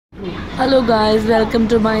Hello guys, welcome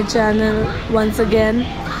to my channel once again.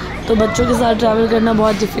 तो बच्चों के साथ ट्रैवल करना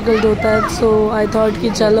बहुत डिफ़िकल्ट होता है, सो आई थॉट कि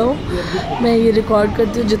चलो मैं ये रिकॉर्ड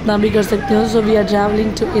करती हूँ जितना भी कर सकती हूँ। So we are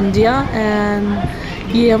travelling to India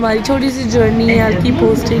and ये हमारी छोटी सी जर्नी है। I keep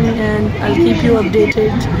posting and I keep you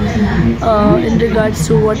updated in regards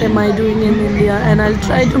to what am I doing in India and I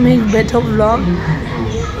try to make better vlog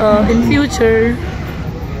in future.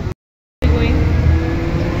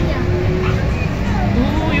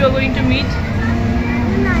 You are going to meet?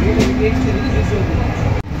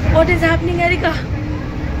 What is happening, Erika?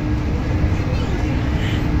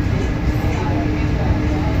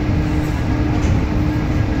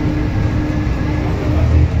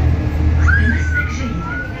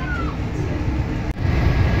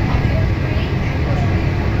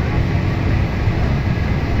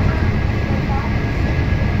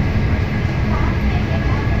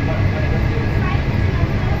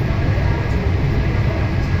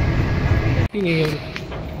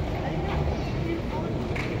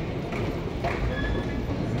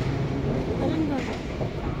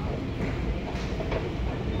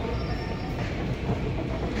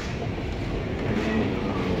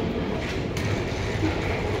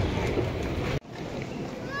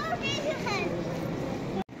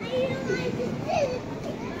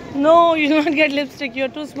 No, you do not get lipstick.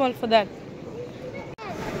 You're too small for that.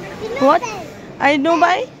 What? I know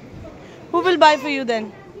buy? Who will buy for you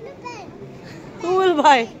then? Who will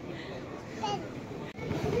buy?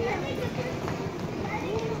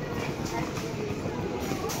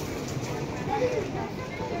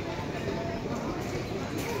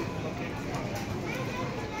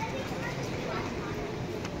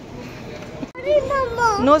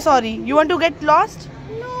 No, sorry. You want to get lost?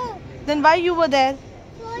 No. Then why you were there?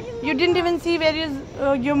 Sorry, You didn't even see where is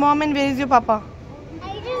your mom and where is your papa?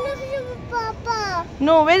 I don't know if you Papa.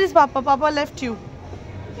 No, where is papa? Papa left you.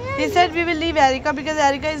 Yeah, He said we will leave Erika because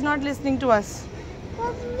Erika is not listening to us.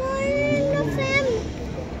 Papa no family.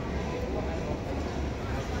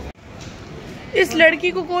 इस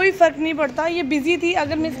लड़की को कोई फर्क नहीं पड़ता, ये busy थी।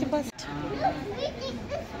 अगर मैं इसके पास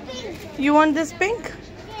You want this pink?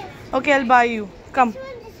 Okay, I'll buy you. Come.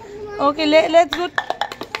 Okay, let's go.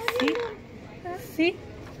 See?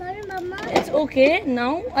 Sorry, Mama. It's okay.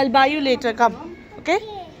 Now I'll buy you later. Come. Okay?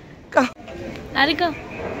 Come. Erika.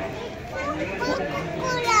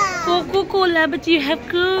 Coca-Cola. Coca-Cola, but you have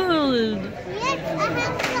cold. Yes, I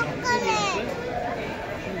have chocolate.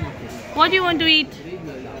 What do you want to eat?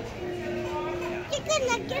 Chicken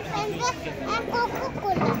nuggets and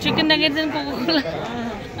Coca-Cola. Chicken nuggets and Coca-Cola.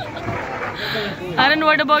 Aaron,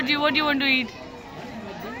 what about you? What do you want to eat?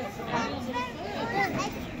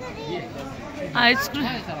 Ice cream.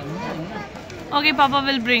 Okay, Papa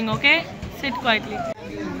will bring, okay? Sit quietly.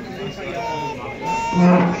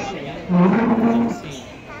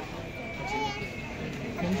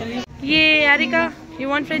 Yeah, Erika, you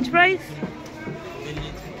want French fries?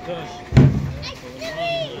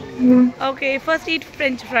 Okay, first eat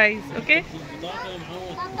French fries, okay?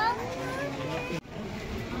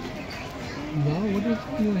 Wow, what is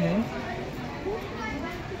in your hand?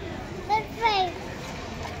 That's right.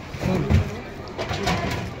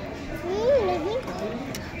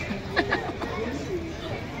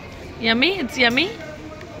 Yummy? It's yummy?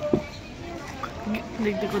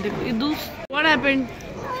 What happened?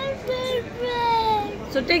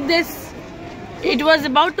 So take this. It was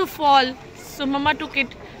about to fall, so Mama took it.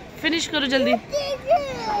 Finish karo jaldi.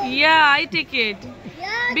 Yeah, I take it.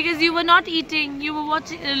 Because you were not eating, you were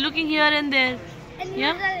watching, looking here and there.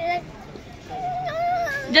 Yeah?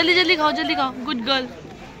 Jaldi jaldi khao, jaldi khao. Good girl.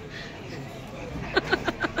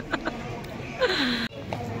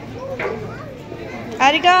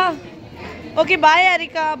 Erika. Okay, bye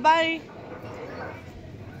Erika. Bye.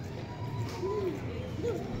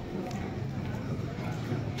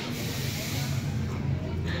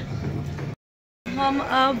 हम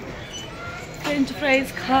अब French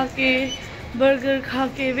fries खा के, burger खा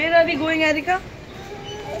के, where are we going areca?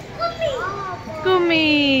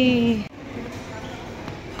 Kumi.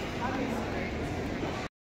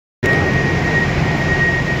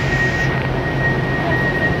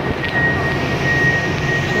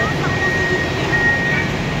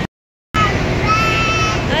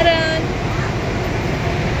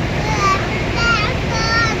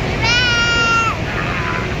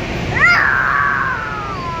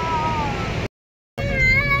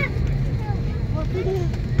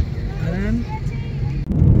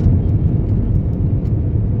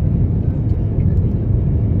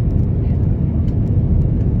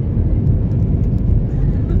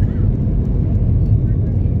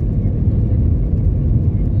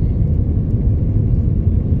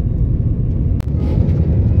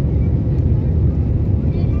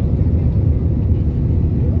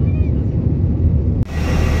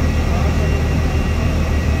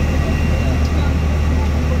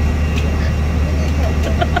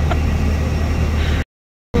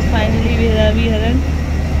 we Haran?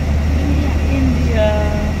 India.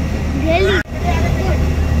 Delhi.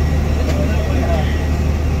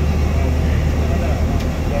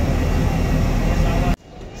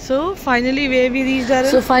 So finally where we reached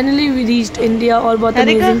Haran? So finally we reached India और बहुत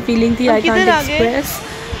amazing feeling थी. I can't express.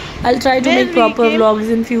 I'll try to make proper vlogs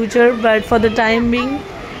in future, but for the time being,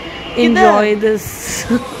 enjoy this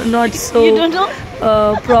not so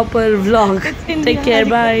proper vlog. Take care.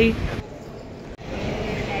 Bye.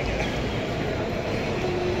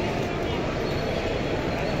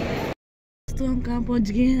 तो हम कहाँ पहुँच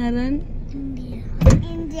गए हैं हरन?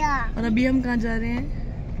 India. और अभी हम कहाँ जा रहे हैं?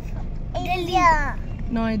 India.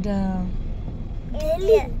 Noida.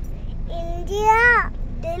 Delhi. India.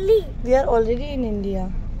 Delhi. We are already in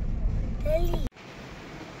India. Delhi.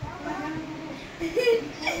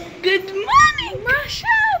 Good morning.